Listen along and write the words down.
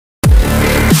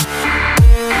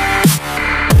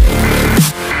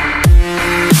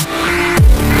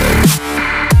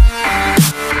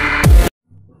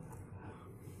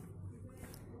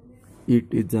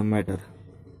It is a matter.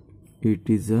 It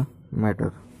is a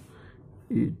matter.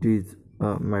 It is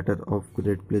a matter of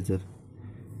great pleasure.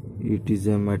 It is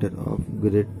a matter of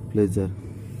great pleasure.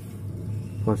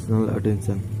 Personal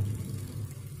attention.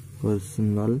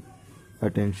 Personal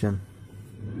attention.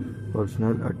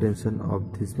 Personal attention of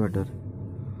this matter.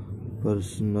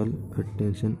 Personal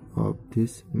attention of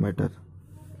this matter.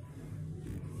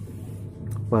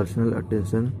 Personal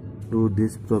attention to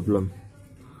this problem.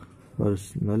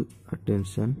 Personal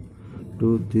attention to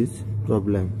this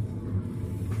problem.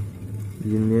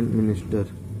 Union Minister.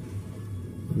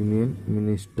 Union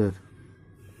Minister.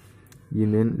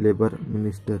 Union Labor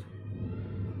Minister.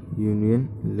 Union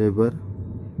Labor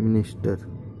Minister.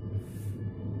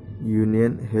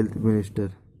 Union Health Minister.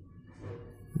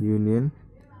 Union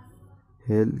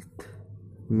Health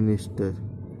Minister.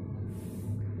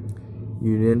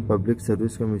 Union Public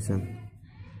Service Commission.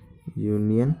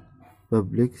 Union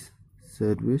Public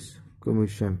Service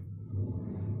Commission.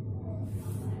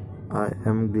 I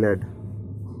am glad.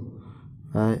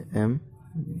 I am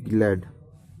glad.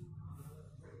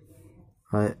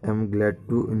 I am glad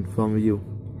to inform you.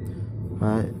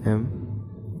 I am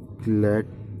glad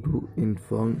to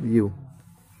inform you.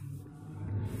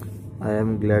 I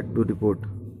am glad to report.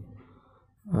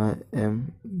 I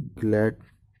am glad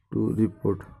to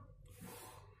report.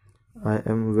 I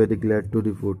am very glad to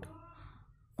report.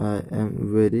 I am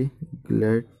very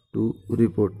glad to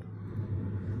report.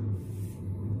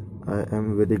 I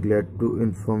am very glad to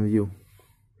inform you.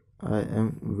 I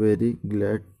am very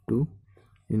glad to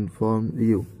inform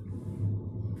you.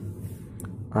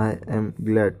 I am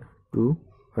glad to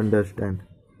understand.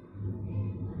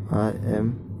 I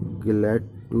am glad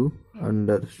to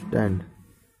understand.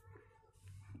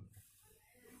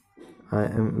 I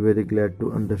am very glad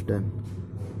to understand.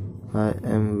 I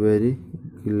am very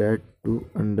glad to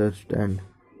understand.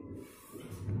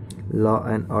 Law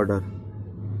and order.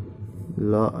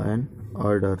 Law and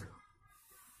order.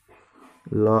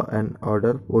 Law and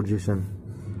order position.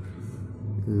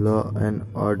 Law and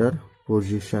order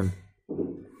position.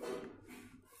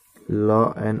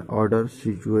 Law and order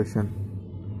situation.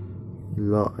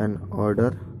 Law and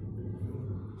order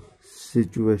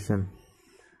situation.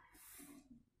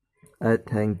 I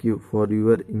thank you for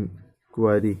your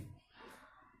inquiry.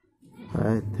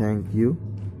 I thank you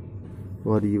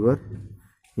for your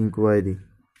inquiry.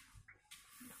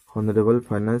 Honorable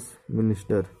Finance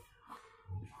Minister.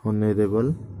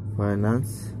 Honorable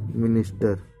Finance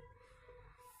Minister.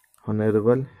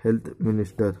 Honorable Health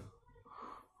Minister.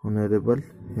 Honorable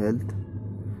Health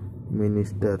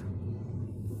Minister.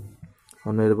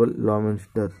 Honorable Law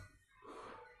Minister.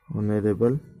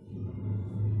 Honorable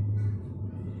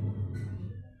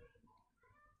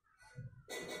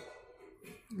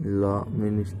Law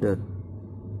Minister.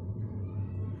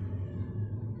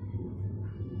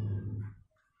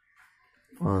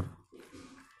 Or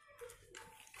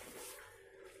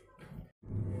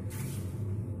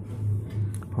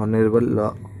Honorable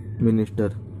Law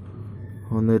Minister.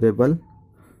 Honorable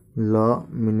Law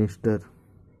Minister.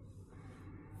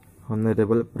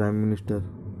 Honorable Prime Minister.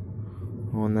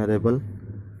 Honorable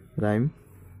Prime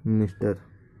Minister.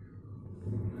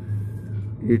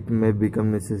 It may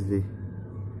become necessary.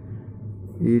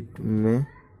 It may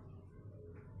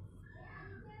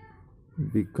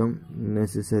become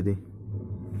necessary.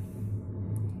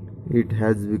 It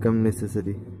has become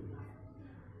necessary.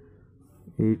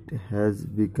 It has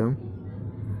become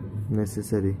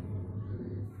necessary.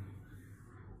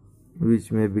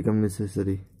 Which may become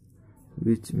necessary.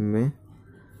 Which may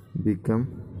become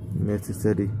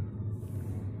necessary.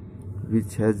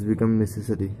 Which has become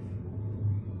necessary.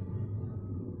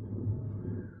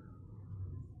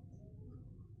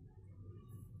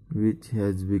 Which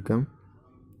has become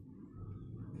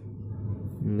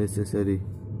necessary.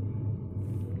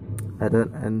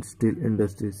 Iron and steel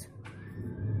industries.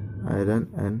 Iron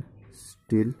and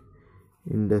steel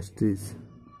industries.